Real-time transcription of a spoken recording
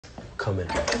coming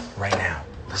right now.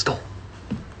 Let's go.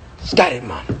 Got it,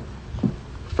 man.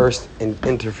 First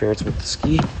interference with the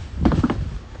ski.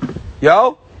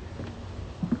 Yo.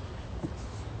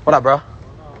 What up, bro?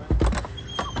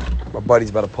 My buddy's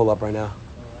about to pull up right now.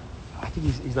 I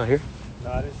think he's not here.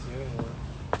 No, I didn't see him.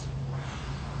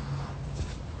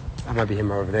 That might be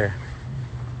him right over there.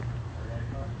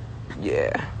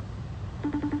 Yeah.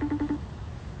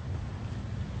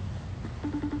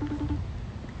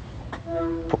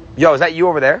 Yo, is that you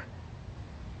over there?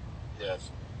 Yes.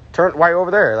 Turn. Why are you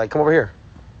over there? Like, come over here.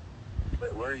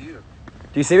 Wait, where are you?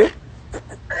 Do you see me?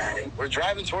 We're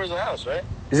driving towards the house, right?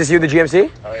 Is this you, the GMC?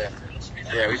 Oh, yeah.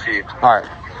 Yeah, we see you. All right.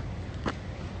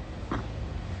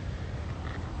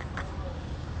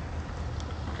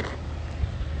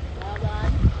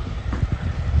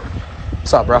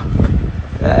 What's up, bro?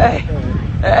 Hey.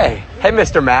 Hey. Hey,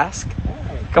 Mr. Mask.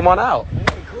 Come on out.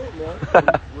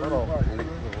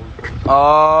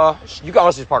 You can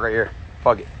honestly just park right here.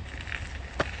 Fuck it.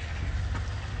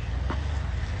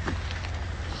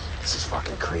 This is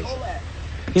fucking crazy.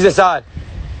 He's inside.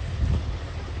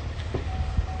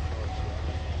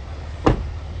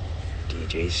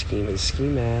 DJ Scheme Ski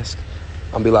Mask.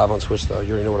 I'm gonna be live on Twitch though. You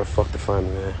already know where the fuck to find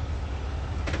me, man.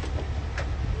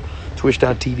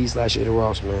 Twitch.tv/Adin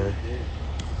Ross, man.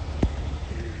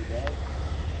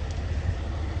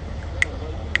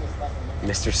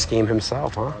 Mr. Scheme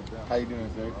himself, huh? How you doing,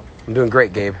 sir? I'm doing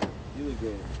great, Gabe. You look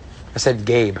good. I said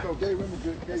Gabe. Oh, Gabe, I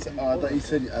thought you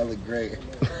said I look great.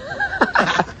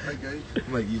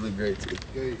 I'm like, you look great too.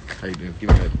 How you doing? Give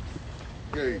me a head.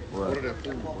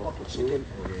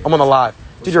 I'm on the live.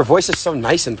 Dude, your voice is so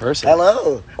nice in person.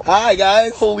 Hello. Hi,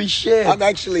 guys. Holy shit. I'm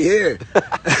actually here.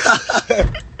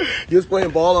 You was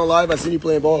playing ball on live? I seen you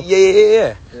playing ball.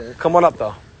 Yeah. Come on up,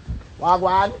 though.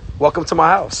 Wagwan. Welcome to my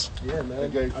house. Yeah, man. I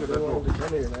really wanted to come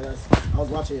here, man. I was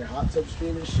watching your hot tub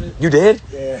stream and shit. You did?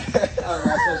 Yeah. I watched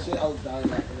that shit. I was dying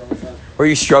laughing all the time. Were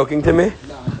you stroking to me?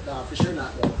 Nah, for sure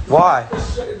not, though. Why? For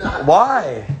sure not.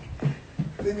 Why?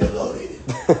 Leave me alone.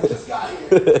 I just got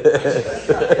here.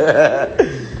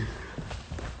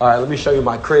 All right, let me show you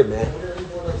my crib, man.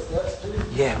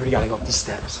 Yeah, we gotta go up these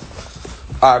steps.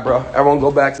 All right, bro. Everyone go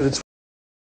back to the